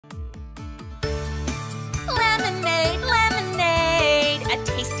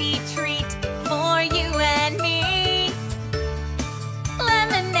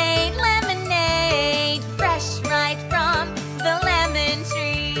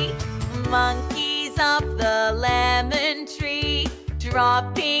monkeys up the lemon tree,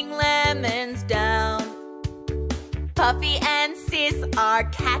 dropping lemons down. Puffy and Sis are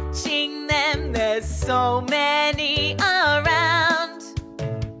catching them, there's so many around.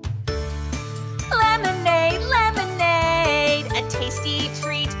 Lemonade, lemonade, a tasty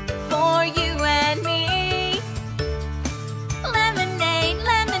treat for you and me. Lemonade,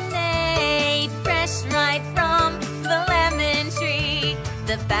 lemonade, fresh right from the lemon tree.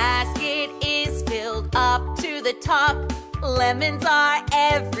 The basket is filled up to the top, lemons are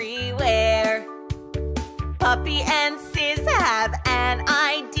everywhere. Puppy and Sis have an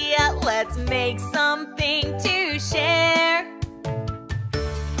idea, let's make something to share.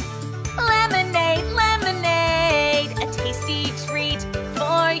 Lemonade, lemonade, a tasty treat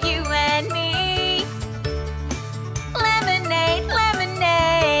for you and me. Lemonade,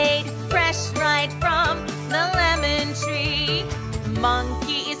 lemonade, fresh right from the lemon tree.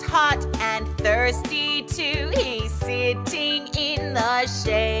 Monkey is hot and thirsty too, he's sitting in the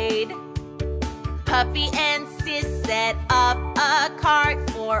shade. Puppy and Sis set up a cart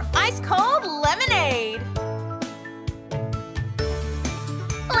for ice-cold lemonade.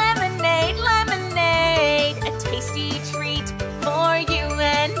 Lemonade, lemonade, a tasty treat for you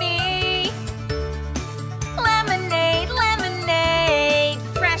and me. Lemonade, lemonade,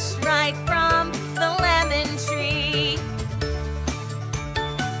 fresh right from the lemon tree.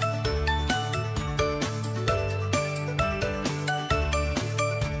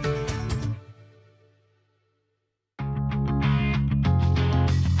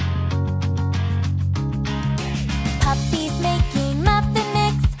 Puppy's making muffin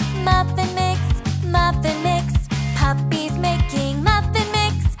mix, muffin mix, muffin mix. Puppy's making muffin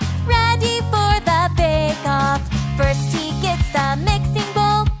mix, ready for the bake-off. First he gets the mixing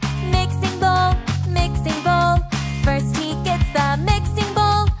bowl, mixing bowl, mixing bowl. First he gets the mixing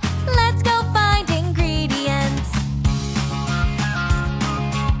bowl, let's go find ingredients.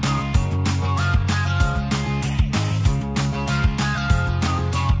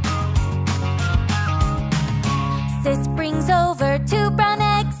 Sis brings over 2 brown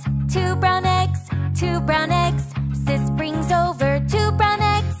eggs, 2 brown eggs, 2 brown eggs. Sis brings over 2 brown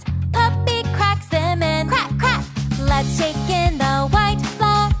eggs, Puppy cracks them in. Crack, crack! Let's shake in the white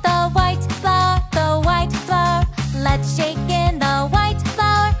flour, the white flour, the white flour. Let's shake in the white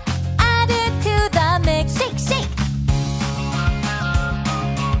flour, add it to the mix. Shake, shake!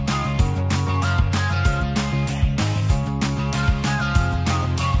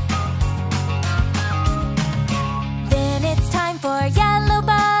 Then it's time for yellow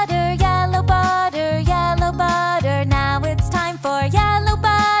butter, yellow butter, yellow butter. Now it's time for yellow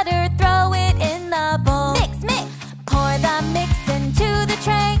butter, throw it in the bowl. Mix, mix! Pour the mix into the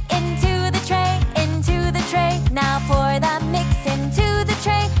tray, into the tray, into the tray. Now pour the mix into the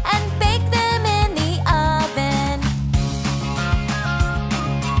tray and bake them in the oven.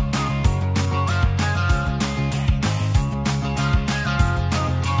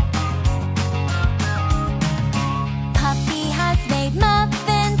 Puppy has made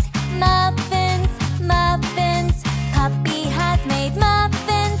muffins, muffins, muffins. Puppy has made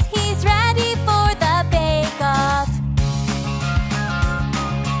muffins, he's ready for the bake-off.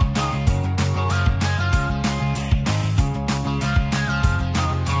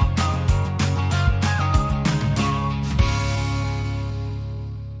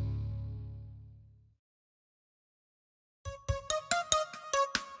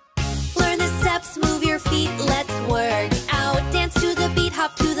 Learn the steps, move your feet, let's work out. Dance to the beat,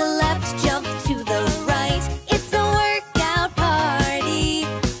 hop to the left, jump to the right. It's a workout party,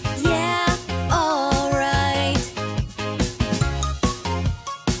 yeah, alright.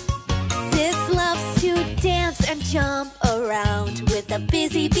 Sis loves to dance and jump around with a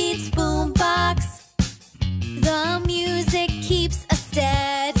busy beats boombox. The music keeps a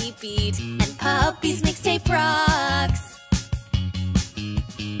steady beat and Puppy's mixtape rocks.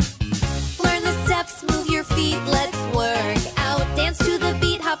 Learn the steps, move your feet, let's work out. Dance to the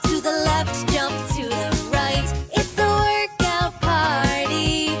beat, hop to the left, jump to the right. It's a workout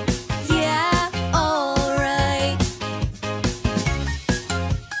party, yeah, alright.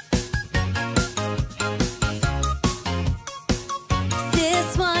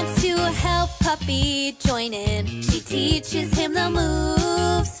 Sis wants to help Puppy join in. She teaches him the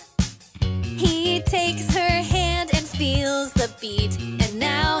moves. He takes her hand and feels the beat, and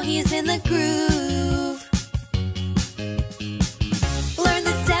now he's in the groove. Learn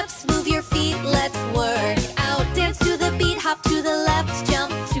the steps, move your feet, let's work out. Dance to the beat, hop to the left,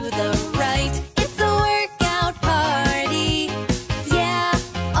 jump to the right. It's a workout party, yeah,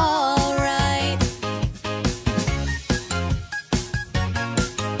 alright.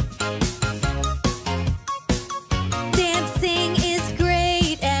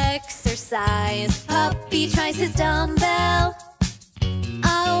 nicest dumbbell.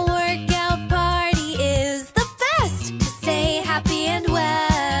 A workout party is the best to stay happy and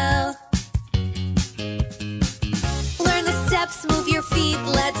well. Learn the steps, move your feet,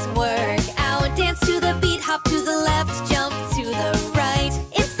 let's work out. Dance to the beat, hop to the left, jump to the right.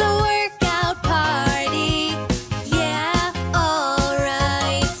 It's a workout party, yeah,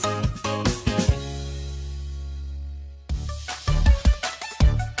 alright.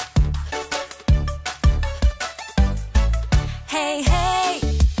 Hey, hey,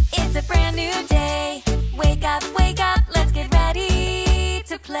 it's a brand new day. Wake up, let's get ready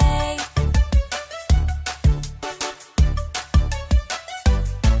to play.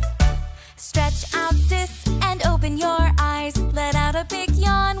 Stretch out, sis, and open your eyes. Let out a big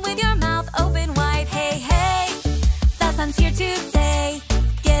yawn with your mouth open wide. Hey, hey, the sun's here to say,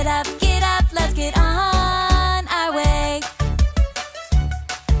 get up, let's get on our way.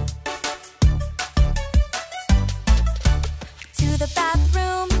 To the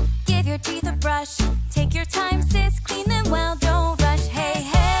bathroom, give your teeth a brush. Take your time, sis, clean them well, don't rush. Hey,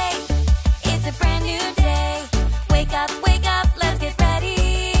 hey, it's a brand new day. Wake up, let's get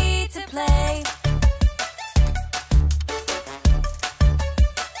ready to play.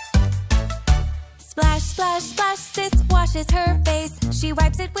 Splash, splash, splash, sis washes her face. She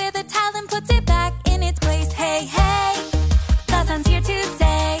wipes it with a towel and puts it back in its place. Hey, hey, the sun's here to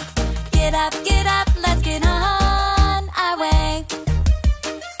say, get up, let's get on our way.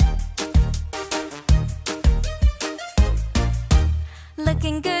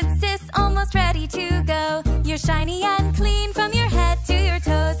 Looking good, sis, almost ready to go. You're shiny and clean from your head to your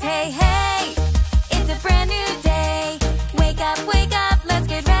toes. Hey, hey, it's a brand new day. Wake up, let's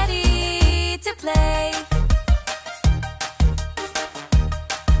get ready to play.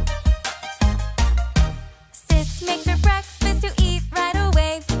 Sis makes her breakfast to eat right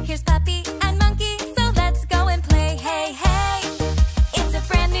away. Here's Puppy and Monkey, so let's go and play. Hey, hey, it's a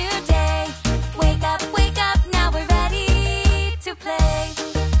brand new day. Wake up, now we're ready to play.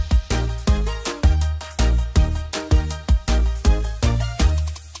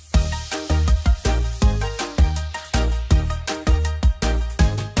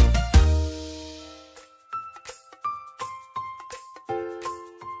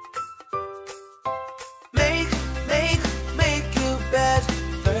 Make your bed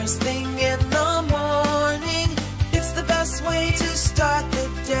first thing in the morning. It's the best way to start the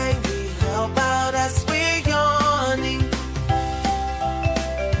day. We help out as we're yawning.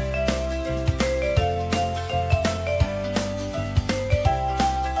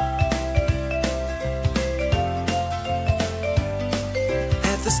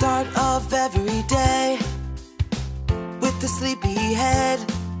 At the start of every day, with the sleepy head,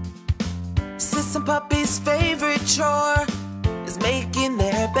 Sis and Puppy's favorite chore is making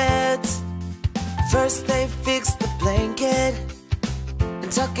their beds. First they fix the blanket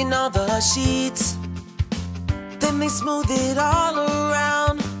and tuck in all the sheets. Then they smooth it all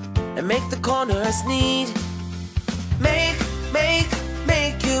around and make the corners neat.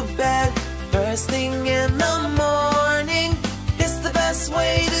 Make your bed first thing in the morning. It's the best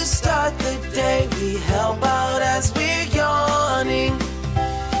way to start the day. We help out as we're yawning.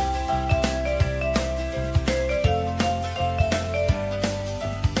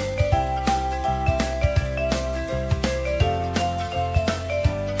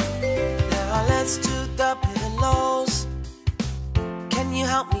 Now let's do the pillows. Can you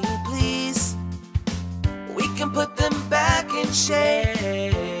help me, please? We can put them back in shape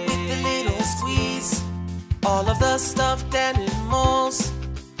with a little squeeze. All of the stuffed animals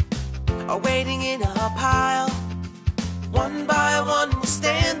are waiting in a pile. One by one we'll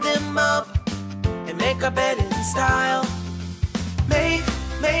stand them up and make our bed in style. Make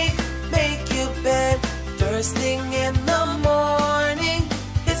your bed first thing in the morning.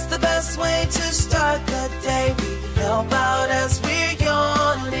 It's the best way to start the day. We help out as we're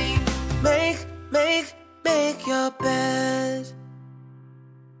yawning. Make your bed.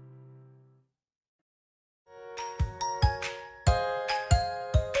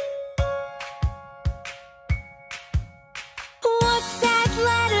 What's that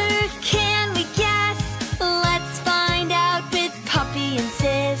letter? Can we guess? Let's find out with Puppy and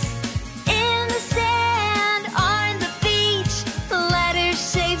Sis. In the sand, on the beach, letter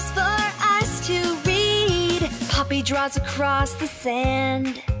shapes for us to read. Puppy draws across the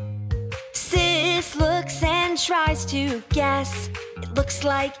sand. Sis looks and tries to guess. It looks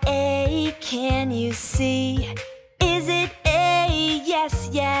like A, can you see? Is it A? Yes,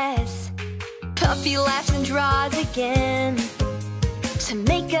 yes. Puppy laughs and draws again to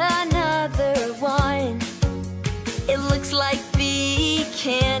make another one. It looks like B,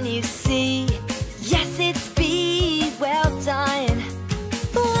 can you see? Yes, it's B.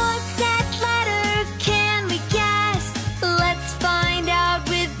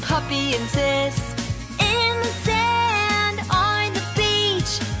 Puppy and Sis. In the sand, on the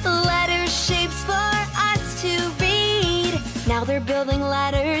beach, letters, shapes for us to read. Now they're building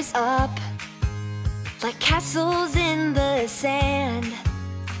ladders up, like castles in the sand.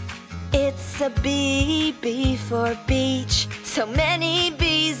 It's a B for beach, so many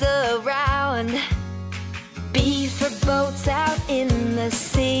bees around. B for boats out in the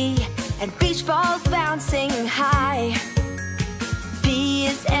sea, and beach balls bouncing high. B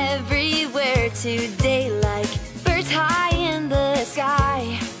is everywhere today, like birds high in the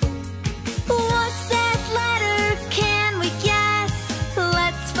sky. What's that letter? Can we guess?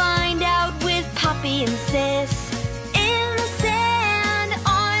 Let's find out with Puppy and Sis. In the sand,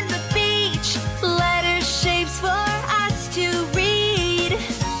 on the beach, letters, shapes for us to read.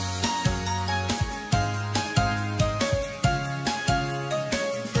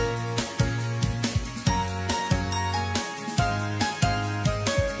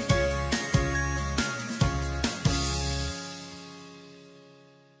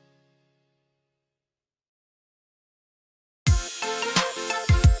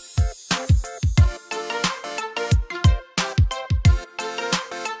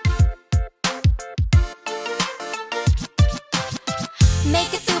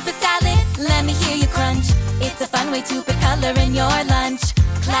 Make a super salad, let me hear you crunch. It's a fun way to put color in your lunch.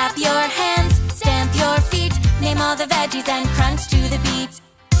 Clap your hands, stamp your feet, name all the veggies and crunch to the beat.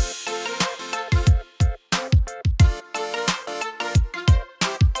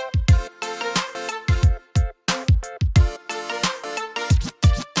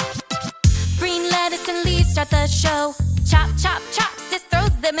 Green lettuce and leaves start the show. Chop, chop, chop, Sis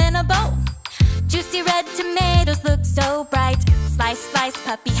throws them in a bowl. Juicy red tomatoes look so bright. Slice, slice,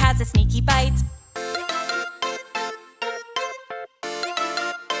 Puppy has a sneaky bite.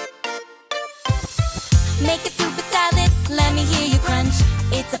 Make a super salad, let me hear you crunch.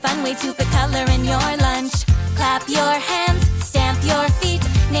 It's a fun way to put color in your lunch. Clap your hands, stamp your feet,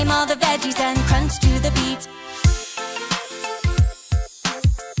 name all the veggies and crunch to the beat.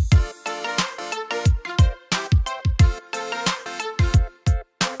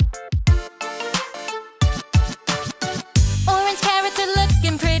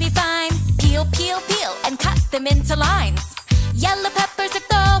 Them into lines. Yellow peppers are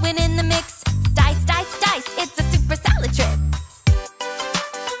throwing in the mix. Dice, dice, dice, it's a super salad trip.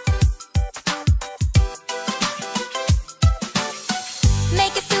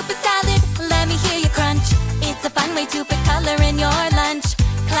 Make a super salad, let me hear you crunch. It's a fun way to put color in your lunch.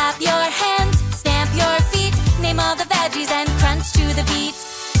 Clap your hands, stamp your feet, name all the veggies and crunch to the beat.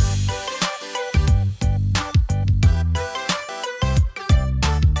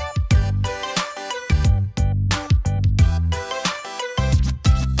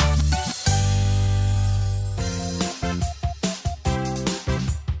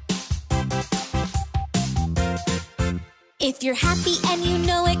 If you're happy and you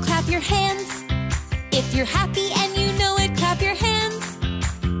know it, clap your hands. If you're happy and you know it, clap your hands.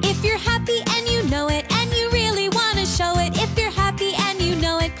 If you're happy and you know it, and you really want to show it. If you're happy and you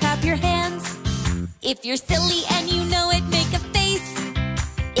know it, clap your hands. If you're silly and you know it, make a face.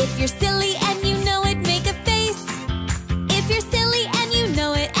 If you're silly and you know it, make a face. If you're silly and you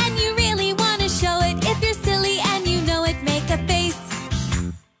know it, and you really want to show it. If you're silly and you know it, make a face.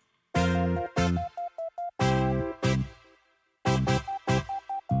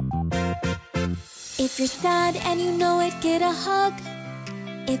 If you're sad and you know it, get a hug.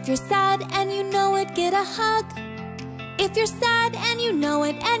 If you're sad and you know it, get a hug. If you're sad and you know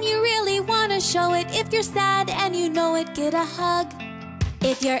it, and you really want to show it. If you're sad and you know it, get a hug.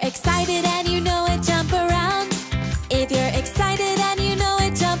 If you're excited and you know it, jump around. If you're excited and you know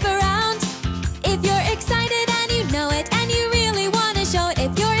it, jump around. If you're excited and you know it, and you really want to show it.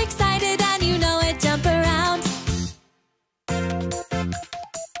 If you're excited and you know it, jump around.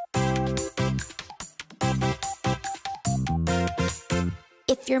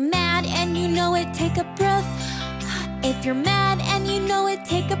 If you're mad and you know it, take a breath. If you're mad and you know it,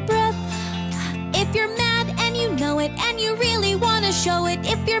 take a breath. If you're mad and you know it, and you really want to show it.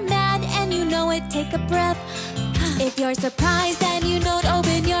 If you're mad and you know it, take a breath. If you're surprised and you know it,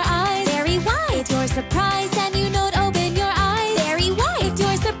 open your eyes very wide. If you're surprised and you know it, open your eyes very wide. If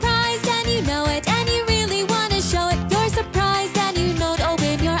you're surprised and you know it, and you really want to show it. If you're surprised and you know it,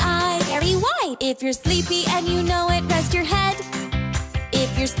 open your eyes very wide. If you're sleepy and you know it, rest your head.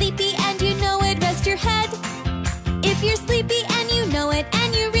 If you're sleepy and you know it, rest your head. If you're sleepy and you know it,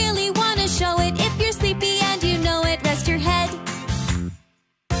 and you really want to show it. If you're sleepy and you know it, rest your head.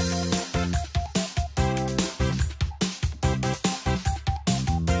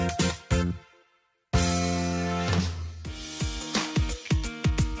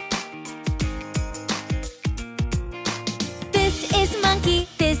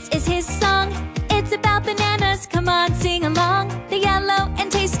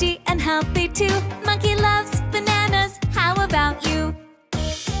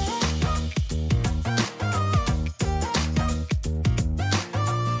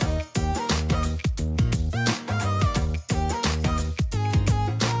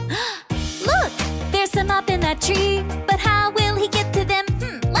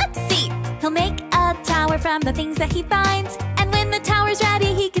 from the things that he finds. And when the tower's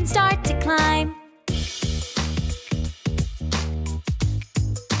ready, he can start to climb.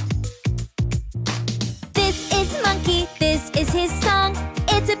 This is Monkey, this is his song.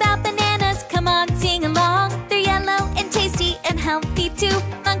 It's about bananas, come on, sing along. They're yellow and tasty and healthy too.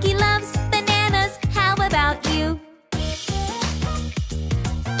 Monkey loves bananas, how about you?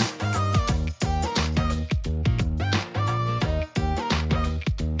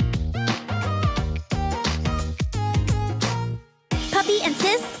 Puppy and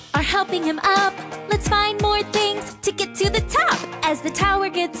Sis are helping him up. Let's find more things to get to the top. As the tower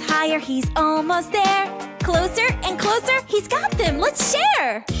gets higher, he's almost there. Closer and closer, he's got them, let's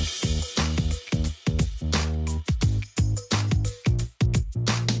share!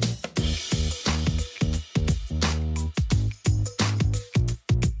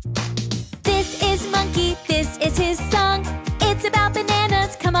 This is Monkey, this is his song. It's about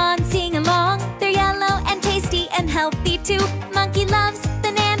bananas, come on, sing along. They're yellow and tasty and healthy too. Monkey loves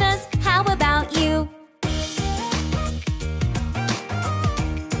bananas, how about you?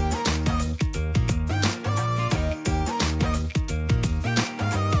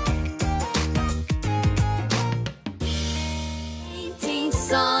 Painting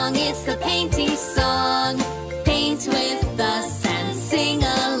song, it's the painting song. Paint with us and sing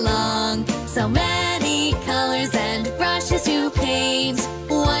along. So many colors and brushes to paint.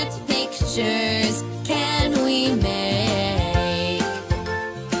 What pictures can we make?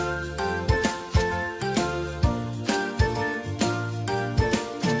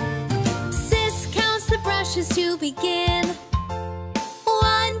 Sis counts the brushes to begin.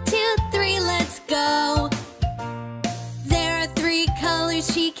 1, 2, 3, let's go. There are 3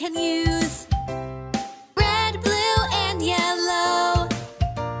 colors she can use. Red, blue, and yellow.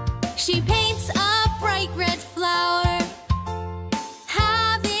 She paints a bright red flower,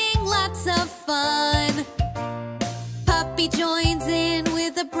 having lots of fun. Puppy joins in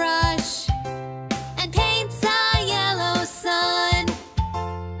with a brush and paints a yellow sun.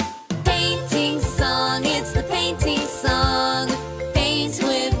 Painting song, it's the painting song. Paint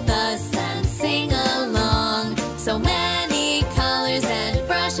with us and sing along. So many colors and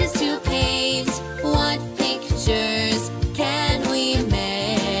brushes to paint. What pictures can we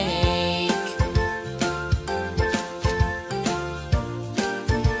make?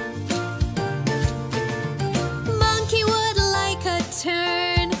 Monkey would like a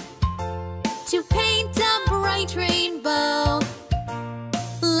turn to paint a bright rainbow.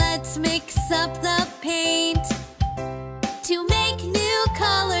 Let's mix up the paint to make new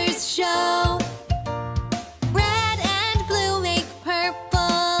colors show. Red and blue make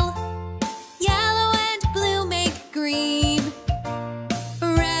purple. Yellow and blue make green.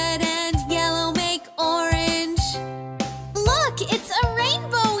 Red and yellow make orange. Look, it's a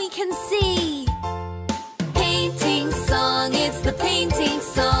rainbow we can see. Painting song, it's the painting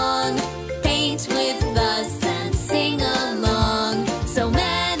song. Paint with us and sing along. So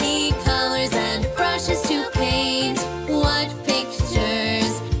many colors and brushes to paint. What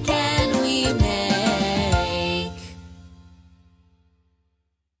pictures can we make?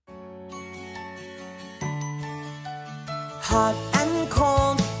 Hot and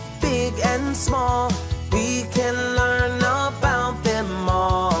cold, big and small, we can learn about them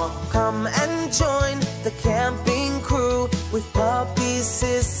all. Come and join the camping crew with Puppy,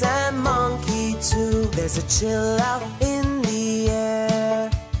 Sis, and Monkey too. There's a chill out in the air,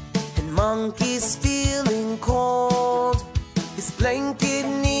 and Monkey's feeling cold. His blanket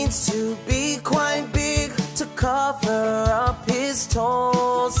needs to be quite big to cover up his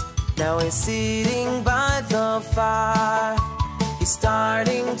toes. Now he's sitting by the fire. He's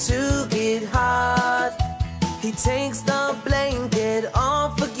starting to get hot. He takes the blanket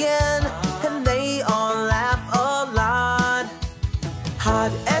off again, and they all laugh a lot.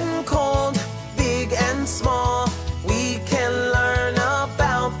 Hot and cold, big and small, we can learn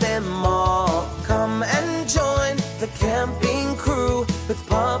about them all. Come and join the camping crew with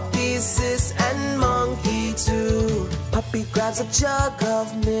Puppy, Sis, and Monkey too. Puppy grabs a jug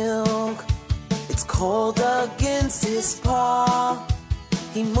of milk. It's cold against his paw.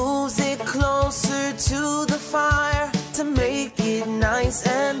 He moves it closer to the fire to make it nice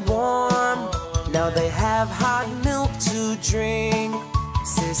and warm. Now they have hot milk to drink.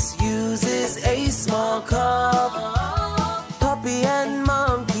 Sis uses a small cup. Puppy and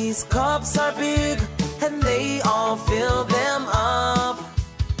Monkey's cups are big, and they all fill them up.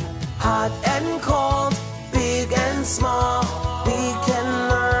 Hot and cold, big and small, we can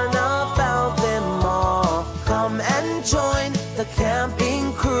learn about them all. Come and join the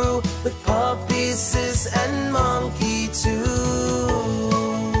camping crew with Puppy, Sis, and Monkey too.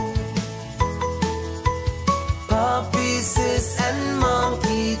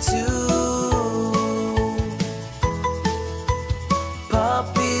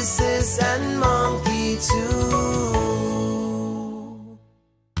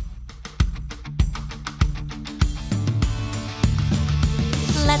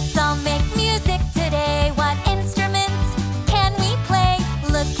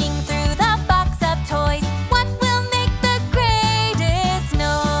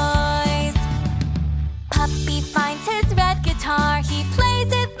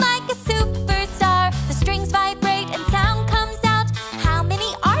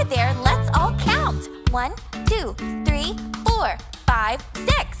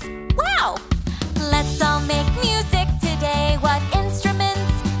 Wow! Let's all make music today. What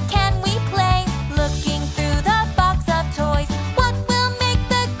instruments can we play? Looking through the box of toys, what will make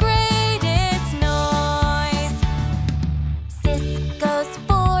the greatest noise? Sis goes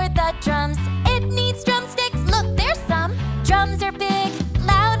for the drums. It needs drumsticks. Look, there's some. Drums are big,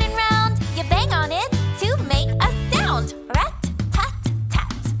 loud and round. You bang on it to make a sound.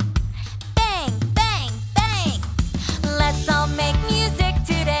 Rat-tat-tat. Bang, bang, bang. Let's all make music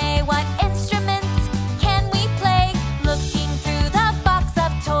today. What instruments can we play? Looking through the box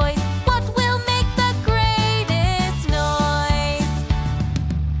of toys, what will make the greatest noise?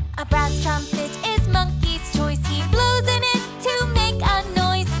 A brass trumpet is Monkey's choice. He blows in it to make a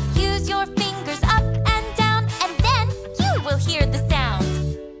noise. Use your fingers up and down, and then you will hear the sound.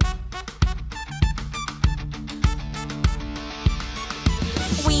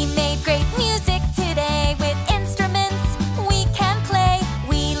 We made great music today with instruments we can play.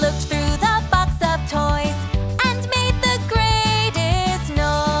 We looked through the box of toys and made the greatest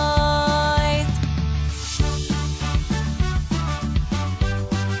noise.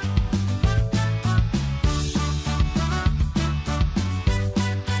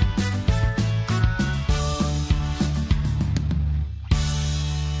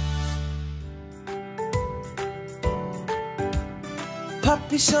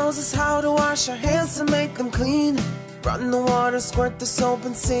 Puppy shows us how to wash our hands to make them clean. Run the water, squirt the soap,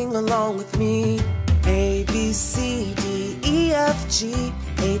 and sing along with me. A, B, C, D, E, F, G,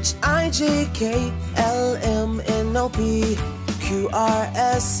 H, I, J, K, L, M, N, O, P, Q, R,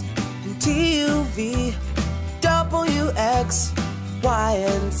 S, and T, U, V, W, X, Y,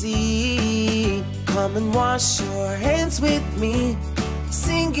 and Z. Come and wash your hands with me,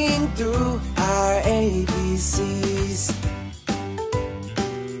 singing through our ABCs.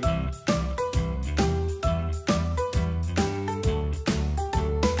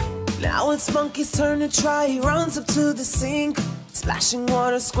 Now it's Monkey's turn to try. He runs up to the sink, splashing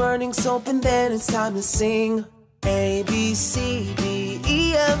water, squirting soap, and then it's time to sing. A, B, C, D,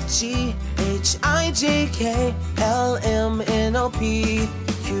 E, F, G, H, I, J, K, L, M, N, O, P,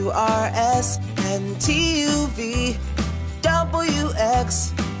 Q, R, S, and T, U, V, W,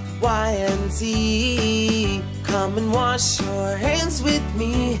 X, Y, and Z. Come and wash your hands with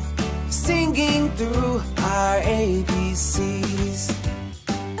me, singing through our ABCs.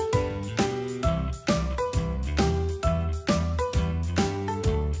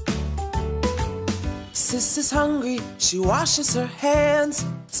 Sis is hungry, she washes her hands.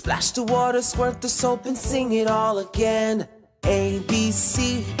 Splash the water, squirt the soap, and sing it all again. A, B,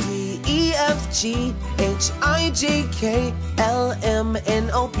 C, D, E, F, G, H, I, J, K, L, M, N,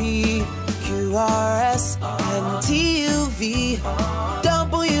 O, P, Q, R, S, and T, U, V,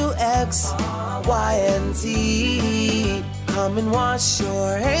 W, X, Y, and Z. Come and wash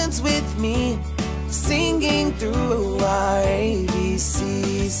your hands with me, singing through our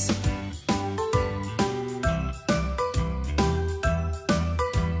ABCs.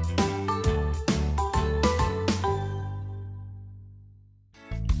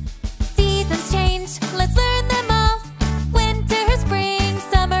 Seasons change, let's learn them all. Winter, spring,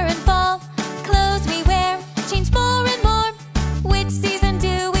 summer, and fall. Clothes we wear change more and more. Which season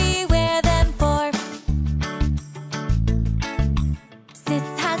do we wear them for? Sis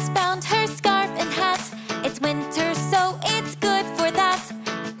has found her scarf and hat. It's winter, so it's good for that.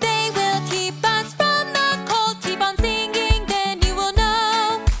 They will keep us from the cold. Keep on singing, then you will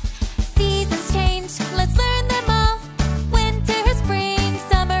know. Seasons change, let's learn them all. Winter, spring,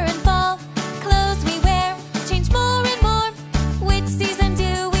 summer, and fall. Clothes we wear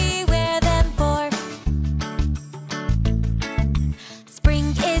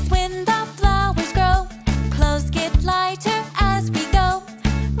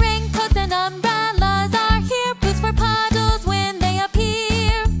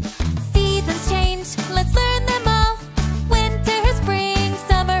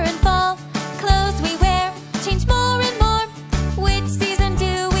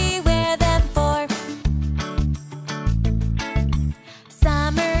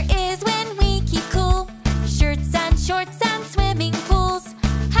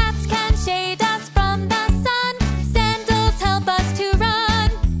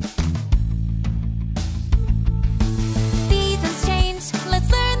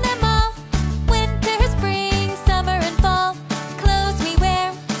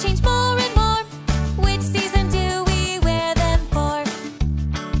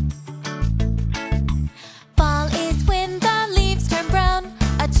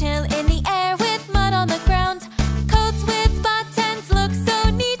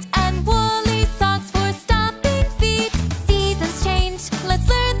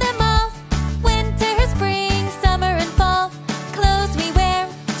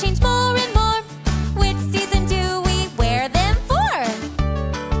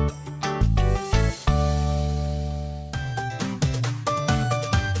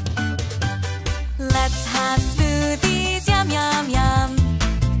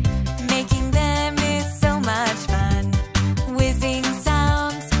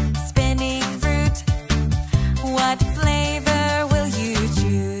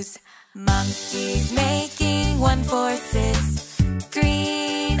for sis.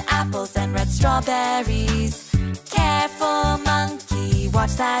 Green apples and red strawberries. Careful, monkey,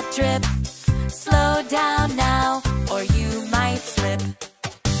 watch that drip. Slow down now, or you might slip.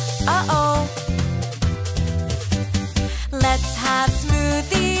 Uh-oh. Let's have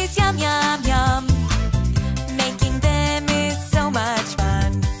smoothies, yum, yum, yum. Making them is so much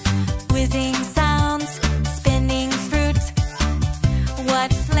fun. Whizzing sounds, spinning fruit.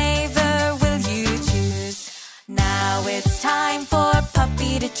 What flavor will you choose? Now it's time for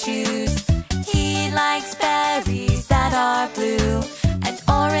Puppy to choose. He likes berries that are blue and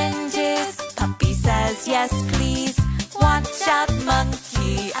oranges. Puppy says yes, please. Watch out,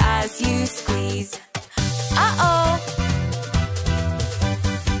 monkey, as you squeeze. Uh-oh.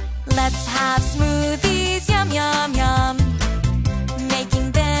 Let's have smoothies, yum, yum, yum.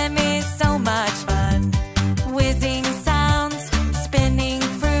 Making them is so much fun. Whizzing sounds, spinning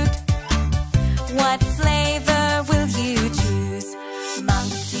fruit. What flavor will you choose?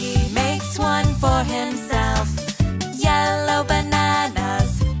 Monkey makes one for himself. Yellow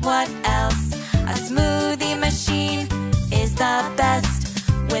bananas, what else? A smoothie machine is the best.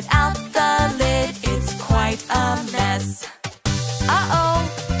 Without the lid, it's quite a mess. Uh-oh.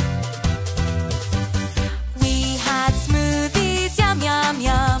 We had smoothies, yum, yum,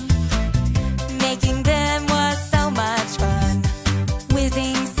 yum. Making them was so much fun.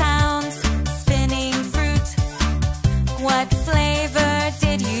 Whizzing sounds, spinning fruit. What flavor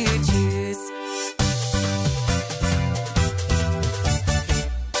did you choose?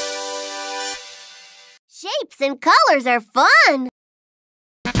 Shapes and colors are fun!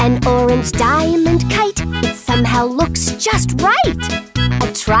 An orange diamond kite, it somehow looks just right.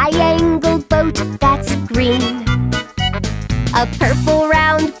 A triangle boat that's green. A purple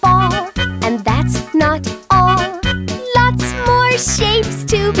round ball, and that's not all. Lots more shapes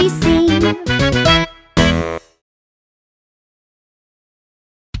to be seen.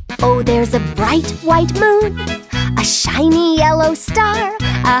 Oh, there's a bright white moon, a shiny yellow star,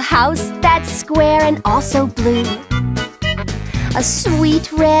 a house that's square and also blue. A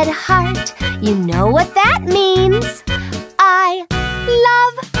sweet red heart, you know what that means. I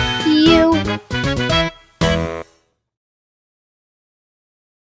love you.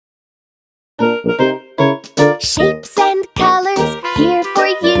 Shapes and colors here for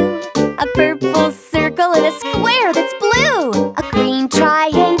you. A purple circle and a square that's blue. A green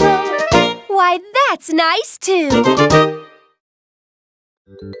triangle, why that's nice too.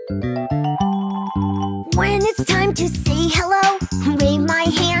 When it's time to say hello, wave my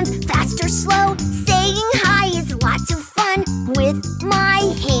hand fast or slow. Saying hi is lots of fun with my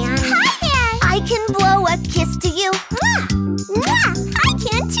hands. Hi, I can blow a kiss to you. Mwah! Mwah! I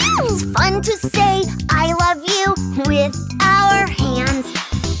can too. It's fun to say I love you with our hands.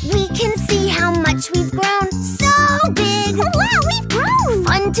 We can see how much we've grown. So big! Wow, we've grown!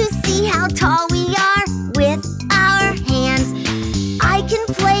 Fun to see how tall we are with our hands. I can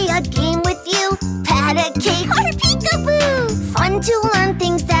play a game with you, pat a cake or peekaboo. Fun to learn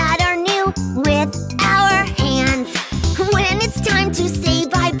things that are new with our hands. When it's time to say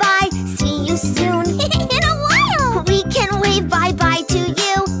bye-bye, see you soon in a while. We can wave bye-bye to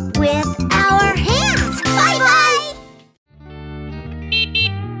you with our hands. Bye-bye!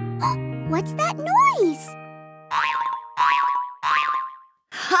 What's that noise?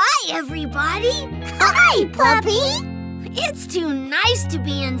 Hi, everybody! Hi, Puppy! It's too nice to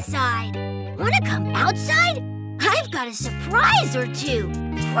be inside. Wanna come outside? I've got a surprise or two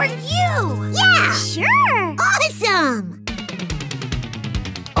for you! Yeah! Sure! Awesome!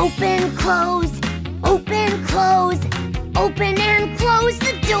 Open, close, open, close. Open and close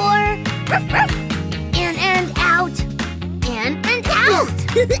the door. Ruff, ruff. In and out. In and out.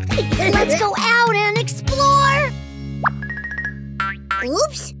 Let's go out and explore.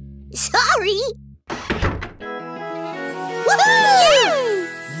 Oops! Sorry! Woohoo!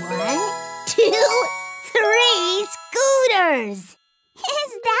 1, 2, 3 scooters!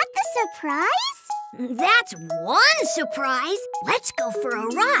 Is that the surprise? That's one surprise. Let's go for a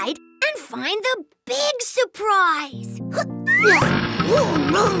ride and find the big surprise.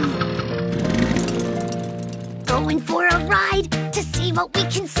 Going for a ride to see what we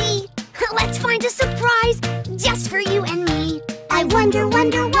can see. Let's find a surprise just for you and me. I wonder,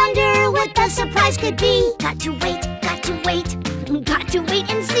 wonder, wonder what the surprise could be. Got to wait, got to wait, got to wait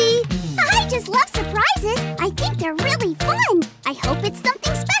and see. I just love surprises. I think they're really fun. I hope it's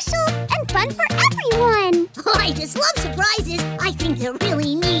something special and fun for everyone. I just love surprises. I think they're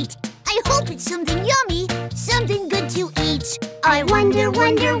really neat. I hope it's something yummy, something good to eat. I wonder,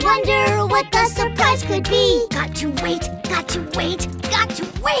 wonder, wonder what the surprise could be. Got to wait, got to wait, got to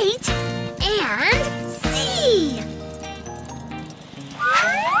wait and see.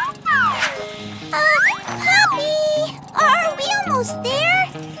 Puppy! Are we almost there?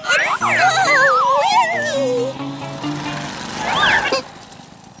 It's so windy!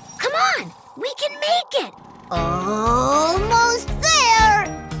 Come on! We can make it! Almost there!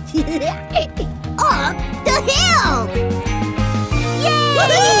 Up the hill! Yay!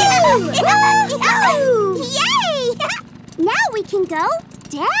 Yay! Now we can go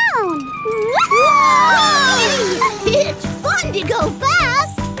down! Whoa! It's fun to go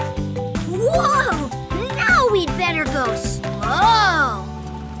fast! Whoa! Now we'd better go slow!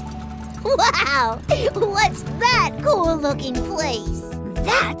 Wow! What's that cool-looking place?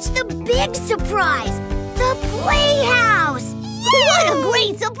 That's the big surprise! The playhouse! What a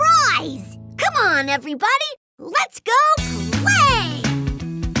great surprise! Come on, everybody! Let's go play!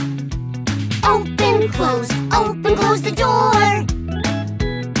 Open, close the door.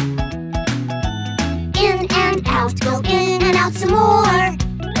 In and out, go in and out some more.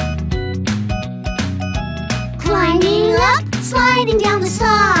 Climbing up, sliding down the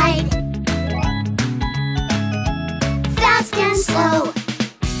slide. Fast and slow,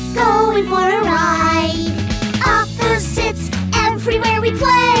 going for a ride. Opposites, everywhere we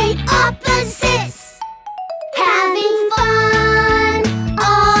play. Opposites, having fun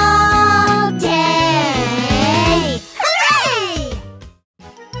all day. Hooray!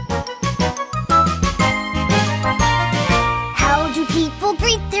 How do people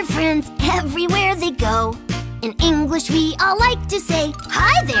greet their friends everywhere they go? In English we all like to say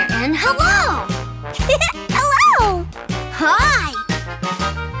hi there and hello. Hello! Hi!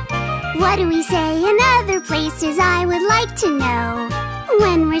 What do we say in other places, I would like to know?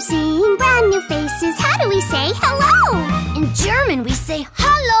 When we're seeing brand new faces, how do we say hello? In German we say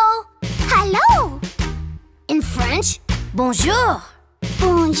hallo. Hallo. In French, bonjour.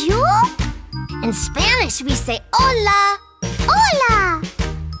 Bonjour. In Spanish we say hola. Hola.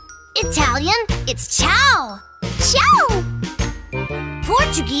 Italian, it's ciao. Ciao.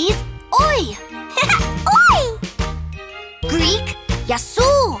 Portuguese, oi. Oi. Greek,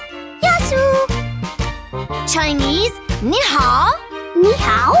 yasu. Yasu. Chinese, ni hao. Ni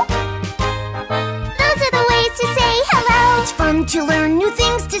hao. Those are the ways to say hello. It's fun to learn new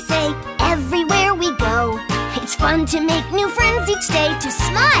things to say everywhere we go. It's fun to make new friends each day, to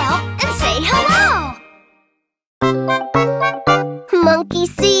smile and say hello. Monkey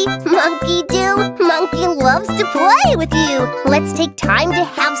see, monkey do, monkey loves to play with you. Let's take time to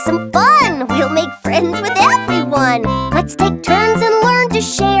have some fun. We'll make friends with everyone. Let's take turns and learn to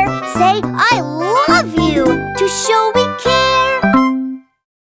share. Say, I love you, to show we care.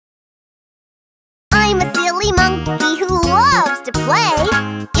 I'm a silly monkey who loves to play.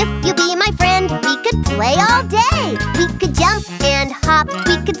 If you be my friend, we could play all day. We could jump and hop,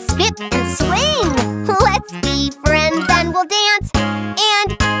 we could skip and swing. Let's be friends and we'll dance and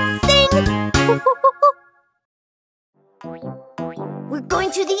sing. We're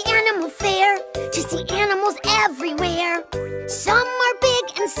going to the animal fair to see animals everywhere. Some are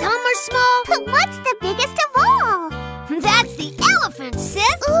big and some are small. But what's the biggest of all? That's the elephant, sis.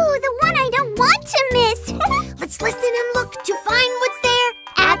 Ooh, the one I don't want to miss. Let's listen and look to find what's there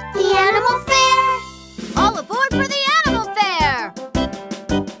at the animal fair. All aboard for the animal fair!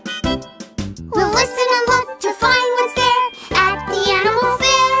 We'll listen and look to find what's there at the animal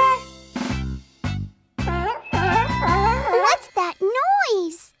fair. What's that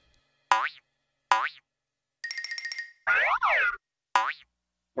noise?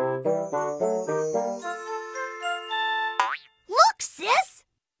 Look, sis!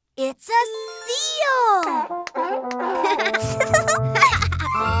 It's a seal!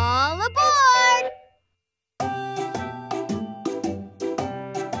 All aboard!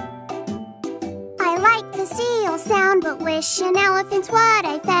 I like the seal sound, but wish an elephant's what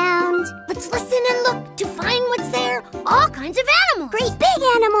I found. Let's listen and look to find what's there. All kinds of animals. Great big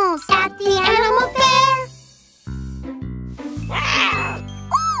animals. At the animal fair.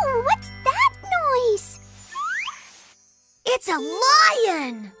 Ooh, what's that noise? It's a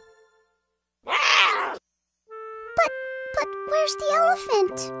lion. But where's the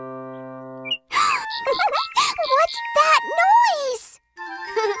elephant? What's that noise?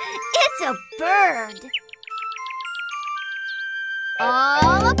 It's a bird.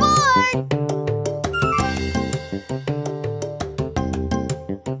 All aboard!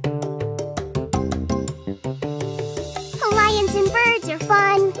 Lions and birds are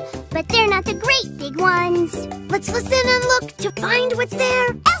fun, but they're not the great big ones. Let's listen and look to find what's there.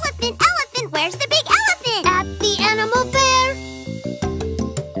 Elephant, elephant, where's the big elephant? At the animal fair.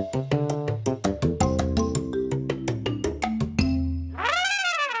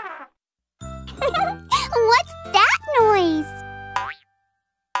 What's that noise?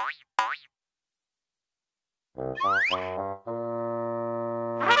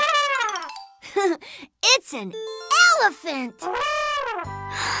 It's an elephant.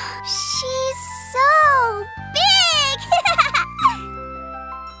 She's so big.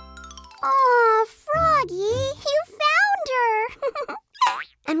 Aw, Froggy, you found her.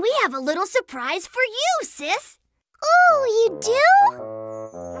 And we have a little surprise for you, sis. Ooh, you do?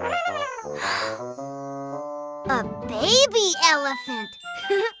 A baby elephant.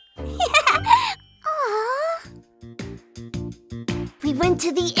 Aw. We went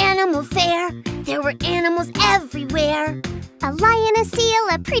to the animal fair. There were animals everywhere. A lion, a seal,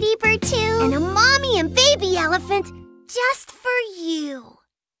 a pretty bird too. And a mommy and baby elephant just for you.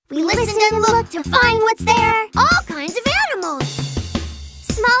 We listened and looked to find what's there. All kinds of animals.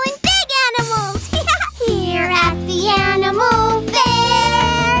 Small and big animals. Here at the animal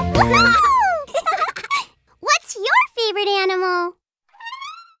fair. What's your favorite animal?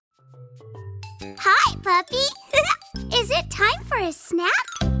 Hi, puppy. Is it time for a snack?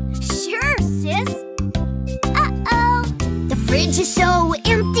 Sure, sis. Uh-oh. The fridge is so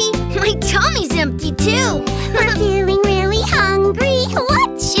empty. My tummy's empty, too. We're feeling really hungry.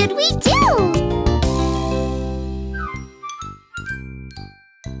 What should we do?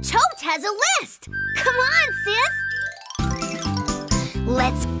 Totes has a list. Come on, sis.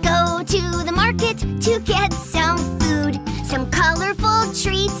 Let's go to the market to get some food. Some colorful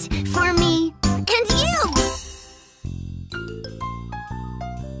treats for me and you.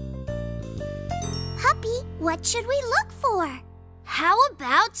 Puppy, what should we look for? How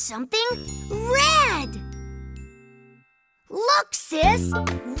about something red? Look, sis,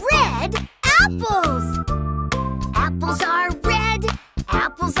 red apples. Apples are red.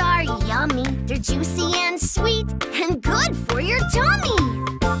 Apples are yummy. They're juicy and sweet and good for your tummy.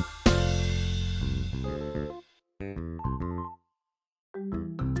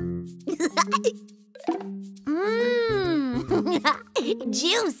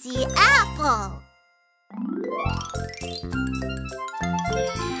 Juicy apple.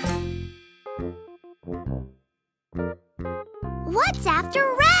 What's after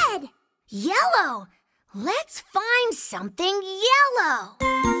red? Yellow. Let's find something yellow.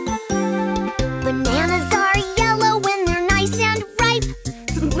 Bananas are yellow when they're nice and ripe.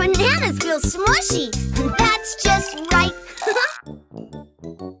 Bananas feel smushy, and that's just right.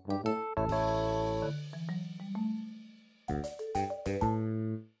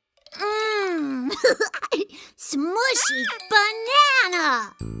 Smushy banana.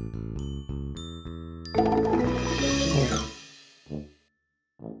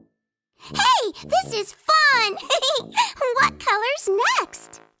 Hey, this is fun! What color's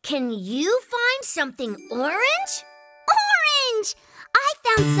next? Can you find something orange? Orange! I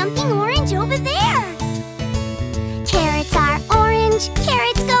found something orange over there. Carrots are orange,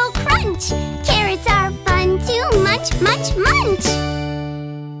 carrots go crunch. Carrots are fun to munch, munch, munch.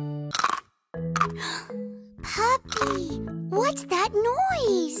 Puppy, what's that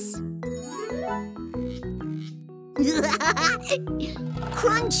noise?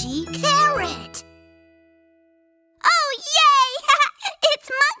 Crunchy carrot! Oh, yay! It's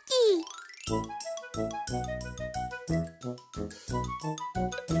Monkey!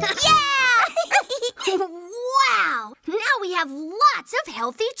 Yeah! Wow! Now we have lots of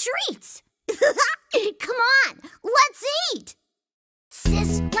healthy treats. Come on, let's eat!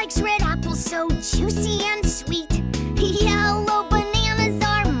 Sis likes red apples so juicy and sweet. Yellow bananas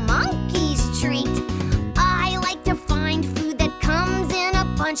are Monkey's treat. I like to find food that comes in a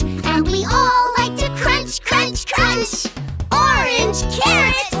bunch, and we all like to crunch, crunch, crunch. Orange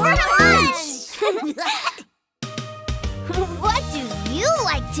carrots for lunch! What do you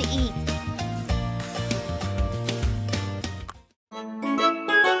like to eat?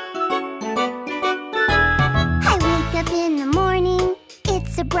 I wake up in the morning,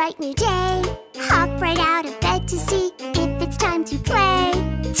 it's a bright new day. Hop right out of bed to see if it's time to play.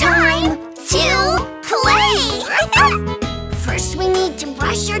 Time to play! First we need to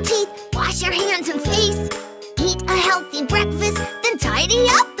brush our teeth, wash our hands and face. Eat a healthy breakfast, then tidy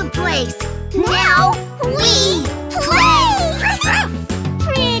up the place. Now we play!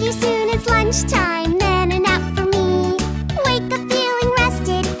 Pretty soon it's lunchtime, then a nap for me. Wake up feeling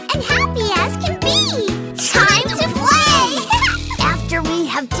rested and happy as can be. Time to play! After we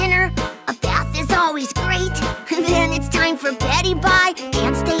have dinner, a bath is always great. Then it's time for Betty Bye,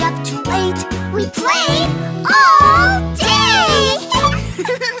 can't stay up too late. We play all day!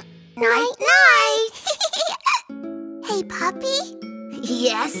 Night, night! Hey, puppy?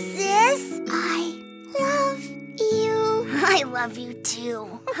 Yes, sis? I love you. I love you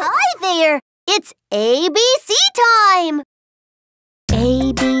too. Hi there! It's ABC time!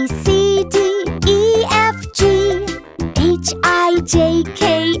 A, B, C, D, E, F, G, H, I, J,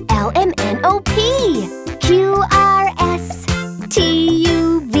 K, L, M, N, O, P.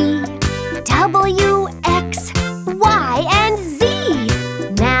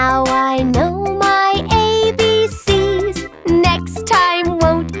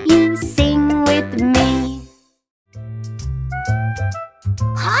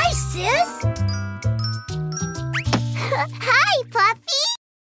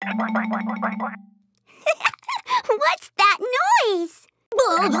 What's that noise?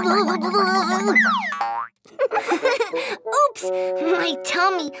 Oops, my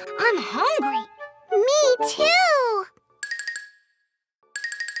tummy. I'm hungry. Me too.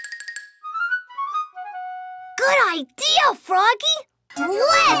 Good idea, Froggy.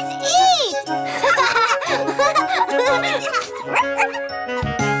 Let's eat!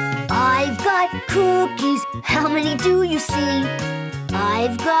 I've got cookies. How many do you see?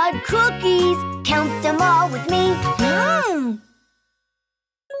 I've got cookies. Count them all with me.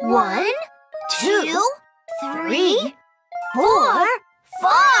 1, 2, 3, 4,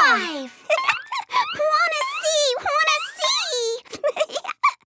 5. Wanna see?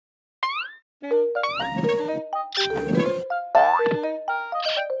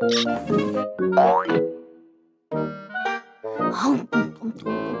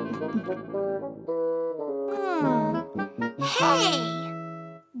 Hey!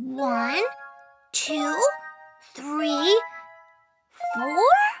 1, 2, 3, 4?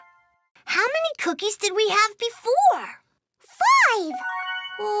 How many cookies did we have before? 5!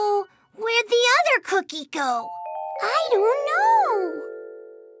 Oh, where'd the other cookie go? I don't know.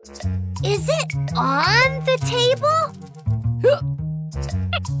 Is it on the table?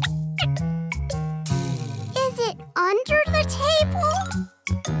 Is it under the table?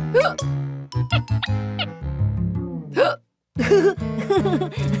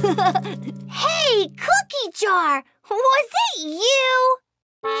 Hey, cookie jar! Was it you?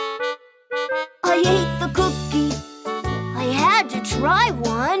 I ate the cookie. I had to try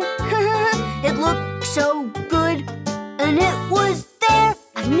one. It looked so good, and it was there.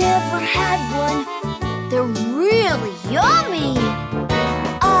 I've never had one. They're really yummy.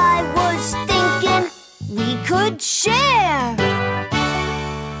 I was thinking we could share.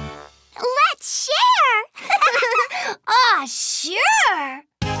 Let's share. Sure.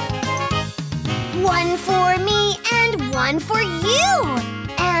 One for me and one for you.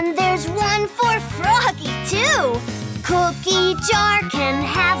 And there's one for Froggy, too. Cookie jar can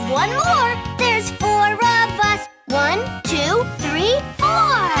have one more. There's 4 of us. 1, 2, 3, 4.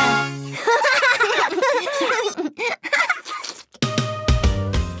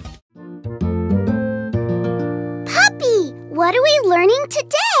 Puppy, what are we learning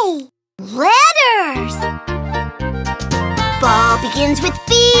today? Letters. Ball begins with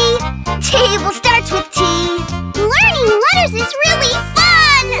B. Table starts with T. Learning letters is really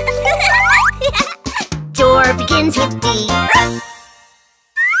fun! Door begins with D.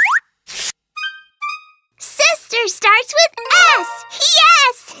 Sister starts with S.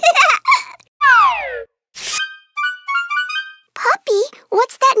 Yes! Puppy,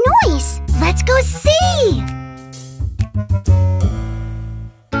 what's that noise? Let's go see!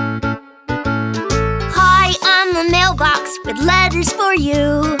 Hi, I'm the mailbox with letters for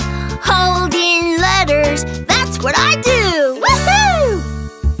you. Holding letters, that's what I do! Woohoo!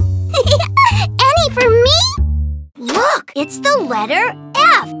 Any for me? Look, it's the letter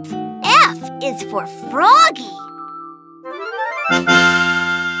F. F is for Froggy.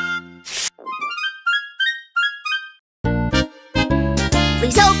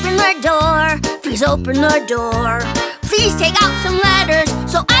 Please open the door. Please open the door. Please take out some letters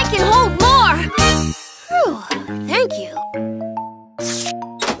so I can hold more. Whew, thank you.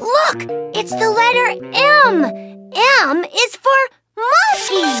 Look, it's the letter M. M is for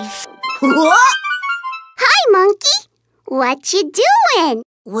monkey. What? Hi, monkey. What you doing?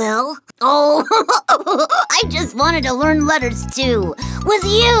 Well, I just wanted to learn letters too, with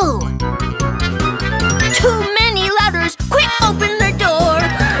you. Too many letters, quick open the door.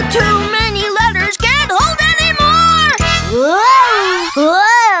 Too many letters, can't hold anymore. Whoa!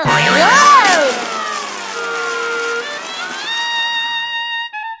 Whoa! Whoa!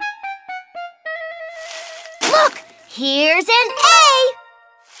 Look, here's an A.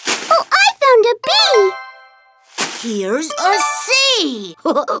 Oh, I found a B. Here's a C.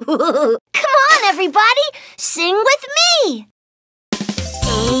 Come on, everybody, sing with me.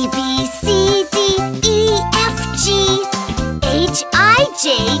 A, B, C, D, E, F, G, H, I, J,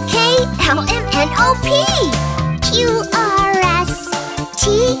 K, L, M, N, O, P, Q, R, S, T,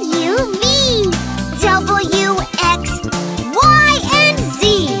 U, V, W, X, Y, and Z.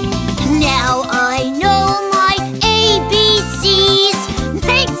 Now I know my ABCs.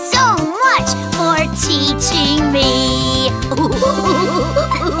 Thanks so much for teaching me.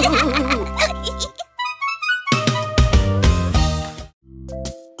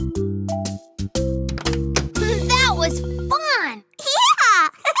 That was fun! Yeah!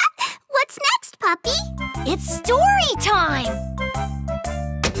 What's next, puppy? It's story time!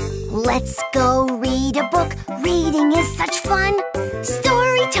 Let's go read a book. Reading is such fun.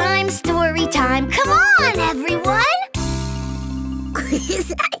 Story time! story time. Come on, everyone!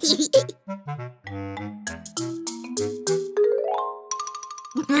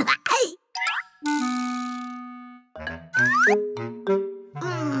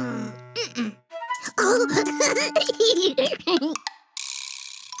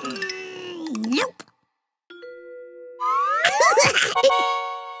 Nope.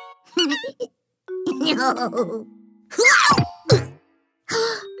 No.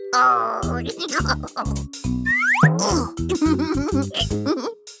 Oh, no.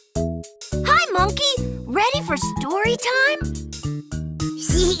 Hi, Monkey. Ready for story time?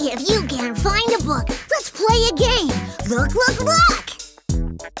 See if you can find a book. Let's play a game. Look, look, look!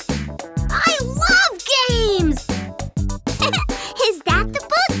 I love games! Is that the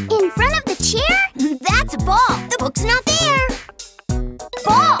book in front of the chair? That's a ball. The book's not there.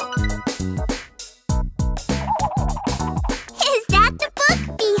 Ball. Is that the book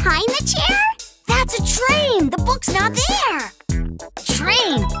behind the chair? That's a train. The book's not there.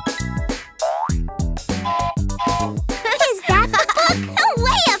 Train. Is that the book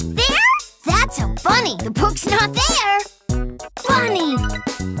way up there? That's a bunny. The book's not there. Bunny.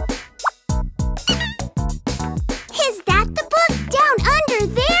 Is that the book down under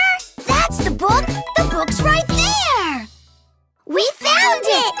there? That's the book. The book's right there. We found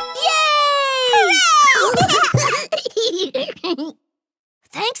it! Yay!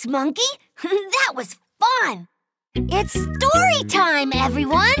 Thanks, Monkey. That was fun. It's story time,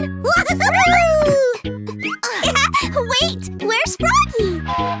 everyone. Wait, where's Froggy?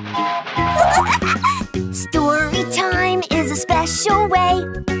 Story time is a special way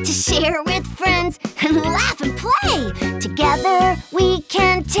to share with friends and laugh and play. Together we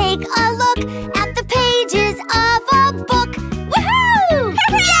can take a look at the pages of a book. Woohoo!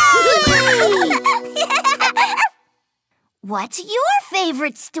 Yay! What's your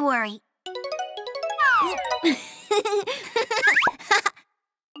favorite story?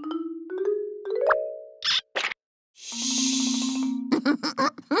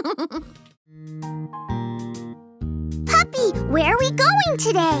 Puppy, where are we going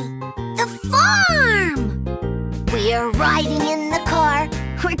today? The farm! We're riding in the car.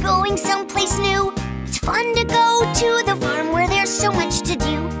 We're going someplace new. It's fun to go to the farm where there's so much to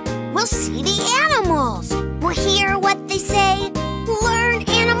do. We'll see the animals. We'll hear what they say, learn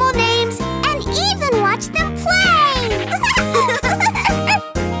animal names, And even watch them play!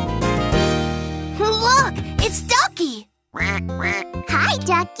 Look, it's Ducky. Hi,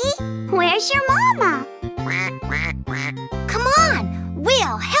 Ducky. Where's your mama? Come on,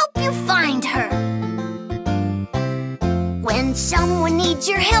 we'll help you find her. When someone needs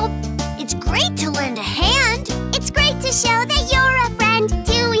your help, it's great to lend a hand. It's great to show that you're a friend,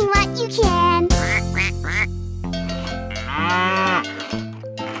 doing what you can.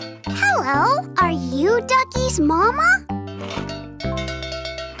 Hello, are you Ducky's mama?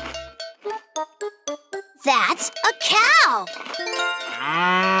 That's a cow.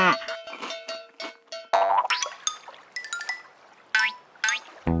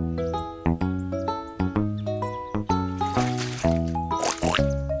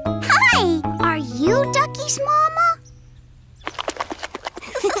 Hi, are you Ducky's mama?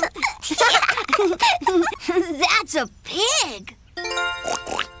 That's a pig.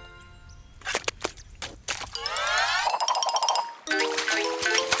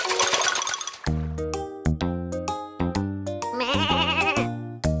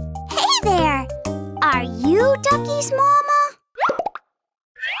 Hey there, are you Ducky's mama?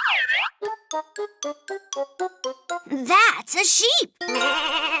 That's a sheep.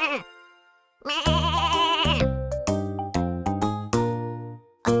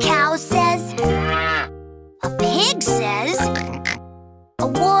 A cow says, a pig says, a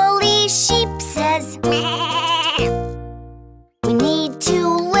woolly sheep says, we need to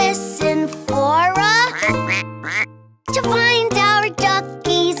listen for to find our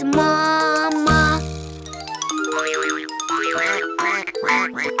Ducky's mama.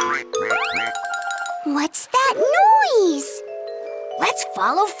 What's that noise? Let's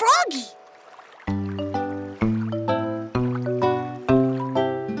follow Froggy.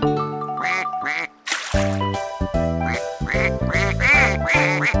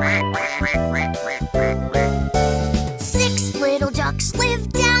 Six little ducks live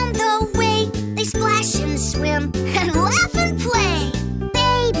down the way. They splash and swim and laugh and play.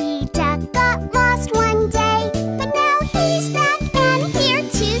 Baby duck got lost one day, but now he's back and here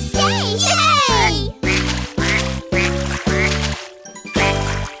to stay. Yay!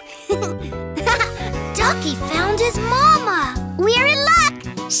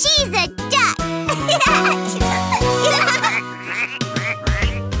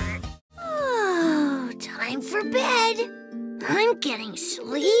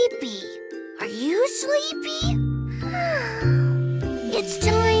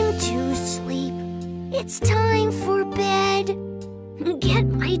 time to sleep. It's time for bed. Get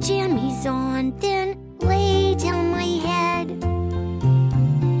my jammies on, then lay down my head.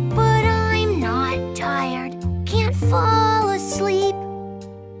 But I'm not tired, can't fall asleep.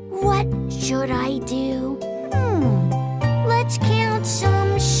 What should I do? Let's count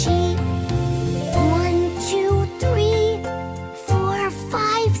some sheep. 1, 2, 3, 4,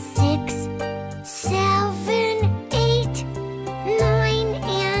 5, 6, 7, 8, 9,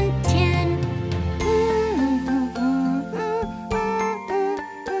 and 10.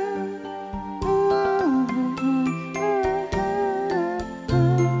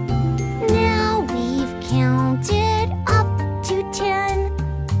 Now we've counted up to 10.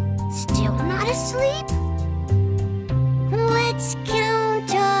 Still not asleep? Let's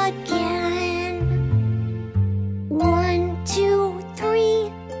count again. 1, 2,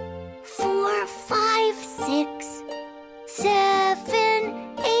 3, 4, 5, 6,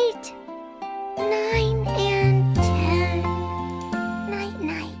 7, 8, 9, and 10. Night,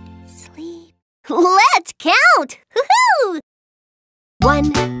 night, sleep. Let's count! Woohoo!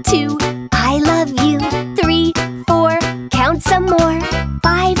 1, 2, I love you. 3, 4, count some more.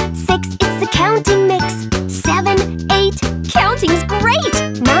 5, 6, it's the counting mix. 7, 8, counting's great.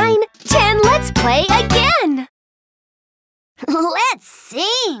 9, 10, let's play again. Let's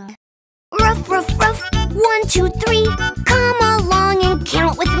sing. Ruff, ruff, ruff. 1, 2, 3, come along and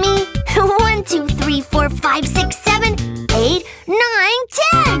count with me. 1, 2, 3, 4, 5, 6, 7, 8, 9,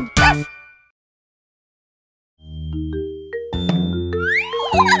 10. Ruff.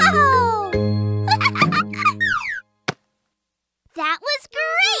 Wow! That was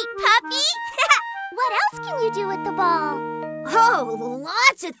great, puppy! What else can you do with the ball? Oh,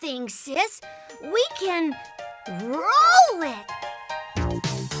 lots of things, sis. We can roll it.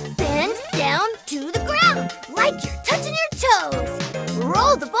 Bend down to the ground, like you're touching your toes.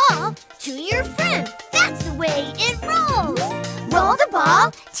 Roll the ball to your friend. That's the way it rolls. Roll the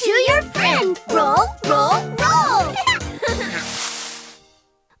ball to your friend. Roll, roll, roll.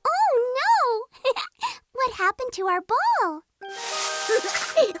 Oh, no! What happened to our ball?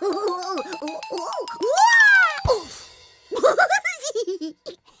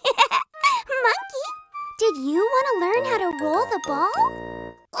 Monkey, did you want to learn how to roll the ball?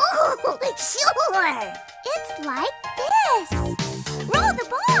 Oh, sure! It's like this. Roll the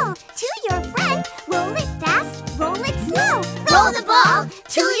ball to your friend. Roll it fast, roll it slow. Roll the ball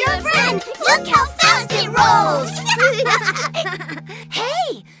to your friend. Look how fast it rolls!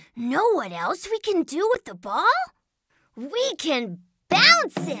 Hey, know what else we can do with the ball? We can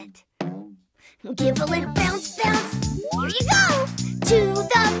bounce it. Give a little bounce, bounce. Here you go. To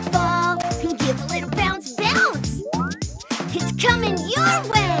the ball. Give a little bounce, bounce. It's coming your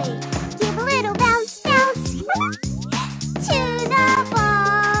way. Give a little bounce, bounce. To the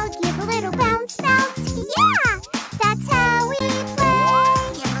ball. Give a little bounce, bounce. Yeah, that's how we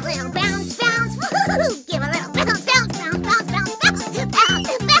play. Give a little bounce, bounce. Woo-hoo. Give a little bounce, bounce, bounce, bounce, bounce, bounce, bounce,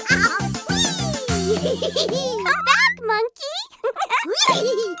 bounce. Whee! Come back, monkey. Whoa,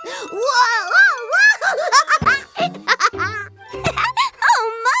 whoa, whoa. Oh,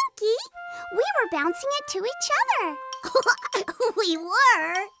 monkey. We were bouncing it to each other. We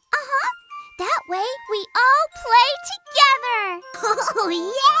were? Uh-huh. That way we all play together. Oh,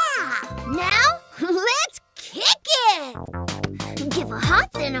 yeah. Now, let's kick it. Give a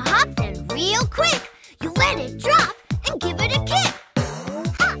hop, then real quick. You let it drop and give it a kick.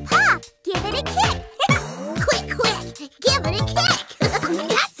 Hop, hop, give it a kick. Quick, quick, give it a kick.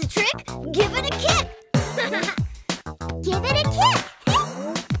 That's the trick. Give it a kick. Give it a kick.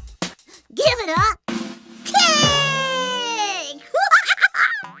 Give it a kick.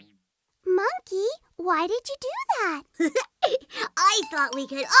 Monkey, why did you do that? I thought we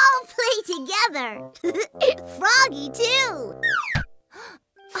could all play together. Froggy, too.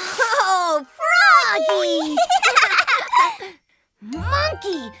 Oh, Froggy!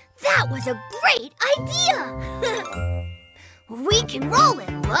 Monkey, that was a great idea. We can roll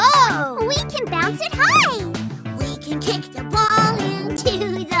it low. We can bounce it high.